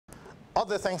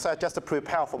other things are just to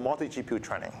prepare for multi-GPU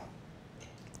training.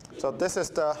 So this is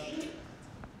the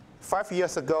 5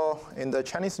 years ago in the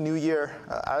Chinese New Year,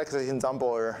 Alex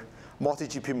example,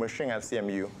 multi-GPU machine at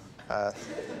CMU.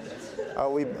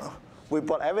 We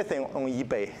bought everything on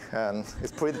eBay, and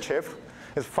it's pretty cheap.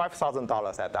 It's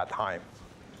 $5,000 at that time,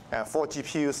 and 4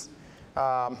 GPUs.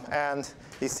 And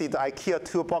you see the IKEA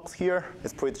toolbox here.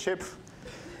 It's pretty cheap.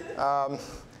 The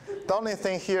only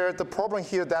thing here, the problem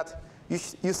here that you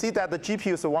see that the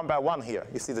GPUs are one by one here.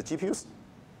 You see the GPUs?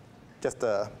 Just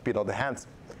below the hands.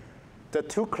 They're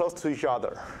too close to each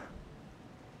other.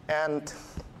 And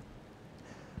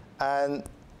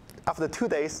after 2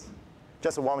 days,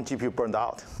 just one GPU burned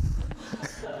out.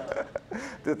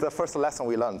 That's the first lesson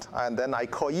we learned. And then I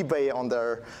call eBay on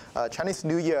the Chinese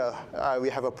New Year. We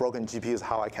have a broken GPU,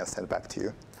 how I can send it back to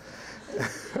you.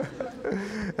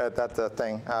 That's the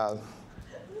thing.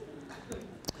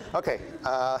 OK,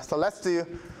 so let's do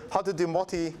how to do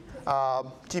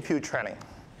multi-GPU training.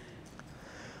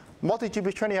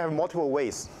 Multi-GPU training have multiple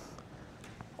ways.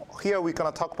 Here we're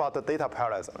going to talk about the data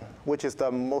parallelism, which is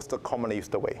the most commonly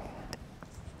used way.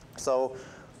 So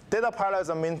data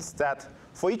parallelism means that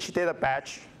for each data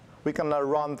batch, we're going to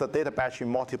run the data batch in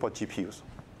multiple GPUs.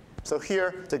 So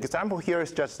here, the example here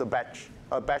is just a batch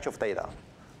of data.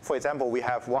 For example, we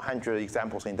have 100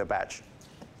 examples in the batch.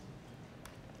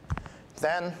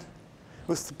 Then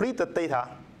we split the data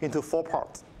into 4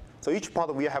 parts. So each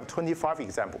part we have 25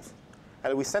 examples.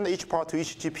 And we send each part to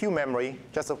each GPU memory,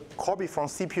 just a copy from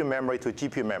CPU memory to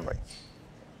GPU memory.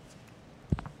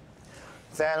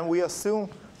 Then we assume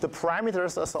the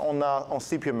parameters are on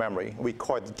CPU memory. We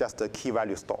call it just a key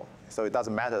value store. So it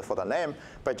doesn't matter for the name,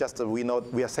 but just we know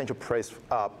we are central place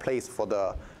for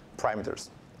the parameters.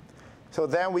 So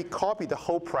then we copy the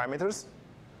whole parameters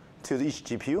to each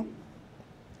GPU.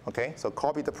 OK, so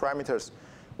copy the parameters.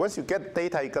 Once you get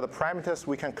data, you got the parameters,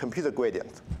 we can compute the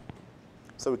gradient.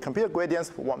 So we compute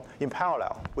gradients in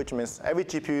parallel, which means every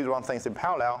GPU run things in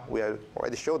parallel. We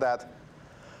already showed that.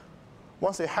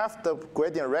 Once you have the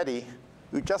gradient ready,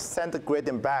 you just send the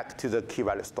gradient back to the key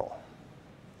value store.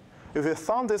 If we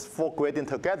sum these 4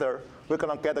 gradients together, we're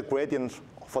going to get a gradient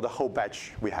for the whole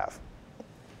batch we have.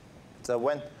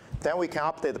 So then we can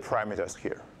update the parameters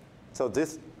here. So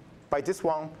by this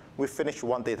one, we finish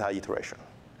one data iteration.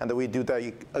 And we do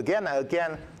that again and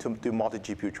again to do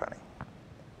multi-GPU training.